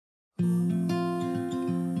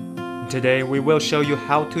Today we will show you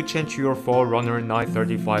how to change your Forerunner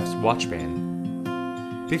 935's watch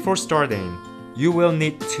band. Before starting, you will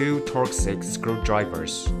need two Torx 6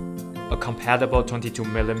 screwdrivers, a compatible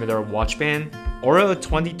 22mm watch band, or a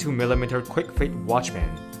 22mm quick fit watch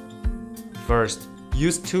band. First,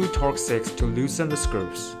 use two Torx 6 to loosen the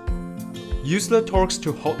screws. Use the Torx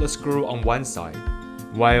to hold the screw on one side,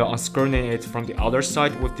 while unscrewing it from the other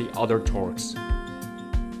side with the other Torx.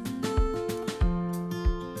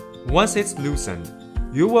 Once it's loosened,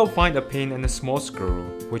 you will find a pin and a small screw,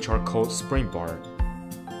 which are called spring bar.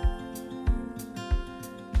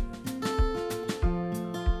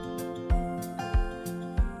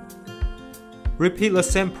 Repeat the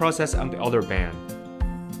same process on the other band.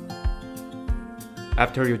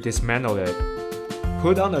 After you dismantle it,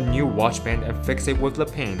 put on a new watch band and fix it with the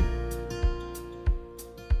pin.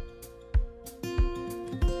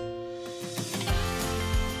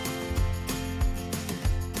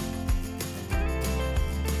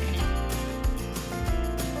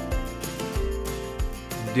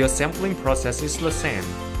 The assembling process is the same.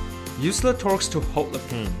 Use the Torx to hold the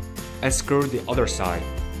pin and screw the other side.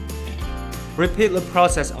 Repeat the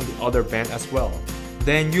process on the other band as well.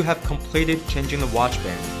 Then you have completed changing the watch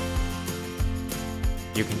band.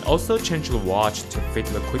 You can also change the watch to fit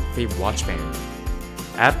the quick fit watch band.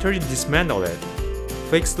 After you dismantle it,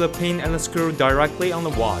 fix the pin and the screw directly on the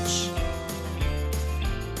watch.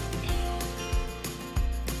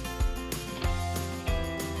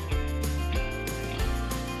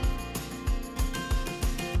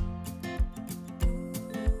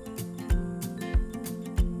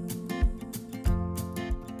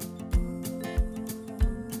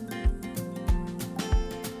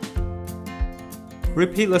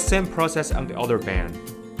 Repeat the same process on the other band.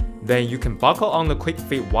 Then you can buckle on the quick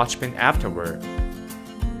fit watch band afterward.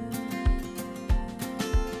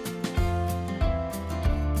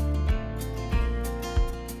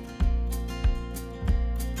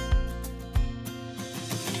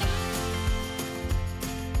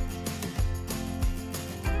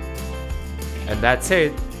 And that's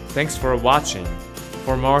it. Thanks for watching.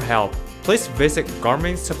 For more help, please visit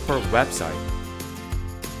Garmin's support website.